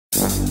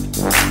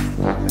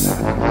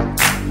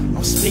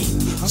I'm speeding,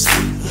 I'm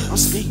speeding, I'm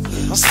speeding,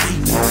 I'm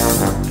speeding.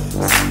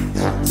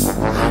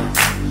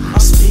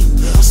 I'm speeding,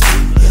 I'm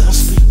speeding, I'm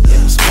speeding,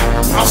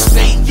 I'm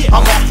speeding.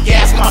 I'm off the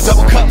gas, my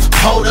double cup.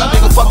 Hold up,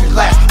 nigga, fucking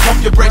glass.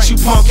 Pump your brakes, you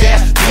punk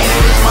ass.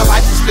 Bitch, my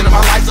life is spinning, my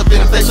lights up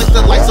in. If they lick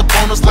the lights up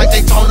on us like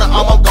Daytona,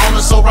 I'm a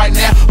goner. So right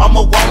now,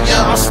 I'ma want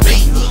ya. I'm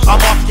speeding.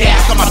 I'm off the gas,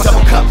 got my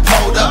double cup.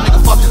 Hold up,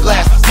 nigga, fucking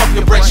glass. Pump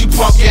your brakes, you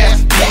punk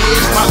ass.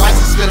 Bitch, my life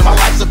is spinning, my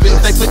lights up in.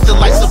 If they lick the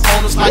lights up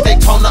on us like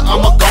Daytona,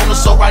 I'm a goner.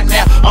 So right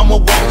now, I'ma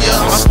want ya.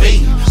 I'm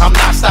speeding. I'm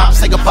not stopping.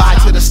 Say goodbye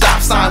to the stop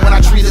sign when I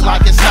treat it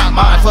like it's not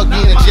mine. Fuck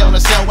being in jail in the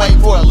cell waiting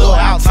for a little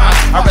out time.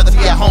 I'd rather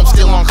be at home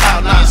still on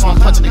cloud nine. So I'm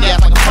punching the gas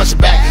like I'm punching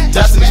back.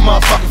 Dusting these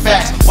motherfucking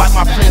facts. Watch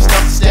my friends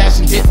dump the stash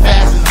and get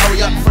fast. And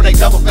hurry up before they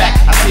double back.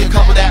 I see a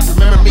couple that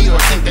remember me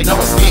or think they know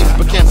it's me,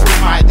 but can't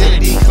prove my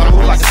identity. Cause I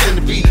move like a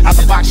centipede. Out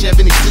the box,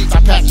 chef in these streets. I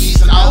pack E's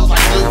and O's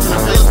like blue from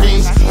the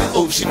Philippines.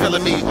 Ooh, she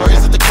feeling me, or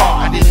is it the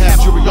car? I didn't have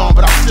jewelry on,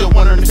 but I'm still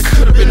wondering if it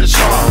could've been the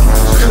charm.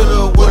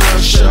 Coulda, woulda,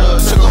 shoulda.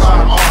 Took a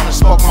lot of arm and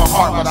spoke my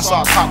heart, but I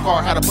saw a cop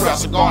car, had to put out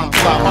a cigar and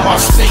pull out my heart.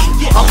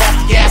 I'm off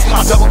the gas,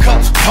 my double cup.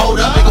 Hold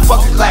up, nigga,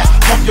 fucking glass.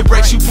 Pump your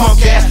brakes, you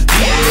punk ass.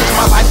 Bitch,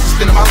 my life is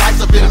spinning, my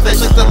lights up in. If they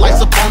lick the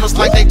lights up on us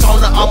like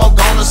Daytona, I'm a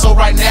goner. So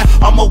right now,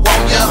 I'ma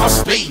want ya. I'm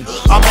speeding.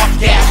 I'm off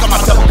the gas, got my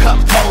double cup.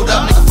 Hold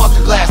up, nigga,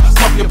 fucking glass.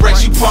 Pump your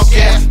brakes, you punk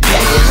ass.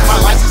 Bitch, my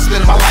life is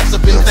spinning, my lights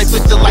up in. If they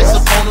lick the lights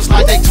up on us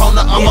like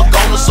Daytona, I'm a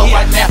goner. So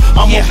right now,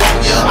 I'ma want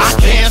ya. I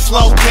can't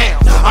slow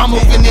down. I'm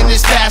moving in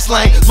this fast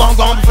lane. Long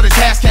gone before the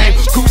task came.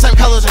 Cool same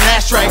colors and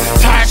ashtray.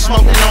 Tired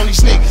smoking on these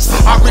niggas.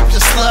 I rip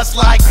your sluts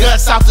like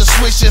guts out the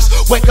switches.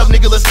 Wake up,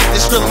 nigga, let's get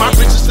this thriller. My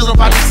britches fill up,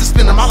 I need to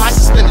spin them. My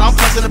license spinning. I'm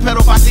pressing the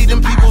pedal if I see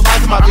them people's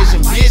life in my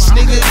vision. Bitch,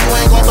 nigga, you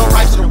ain't gon' throw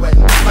rice to the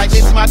wedding. Like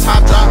this is my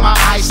top drop, my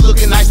ice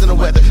looking nice in the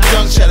weather.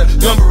 Young cheddar,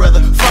 young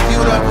brother. Fuck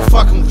you up and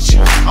fucking with you.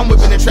 I'm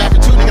whipping in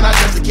traffic too, nigga, not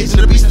just the kitchen.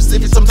 To be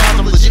specific, sometimes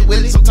I'm legit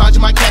with it. Sometimes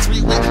you might catch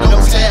me with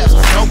no tabs,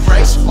 no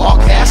brakes, all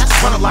cash.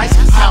 Running lights,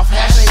 how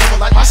fast, ain't never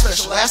like my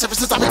special ass. Ever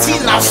since I've been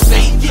teething, I'm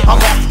speeding.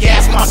 I'm off the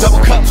gas, my double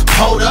cup.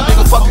 Hold up,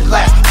 nigga, fucking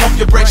glass. Pump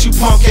your brakes, you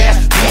punk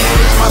ass.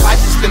 Bitch, my life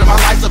is spinning, my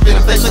lights up in.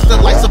 If they lick the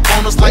lights up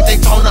on us like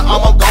Daytona,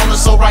 I'm a goner.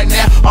 So right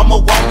now,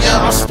 I'ma want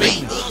ya. I'm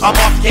speeding. I'm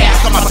off the gas,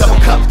 got my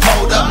double cup.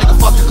 Hold up, nigga,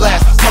 fucking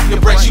glass. Pump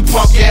your brakes, you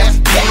punk ass.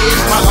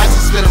 Bitch, my life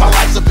is spinning, my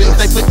lights up in. If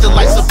they lick the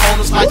lights up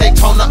on us like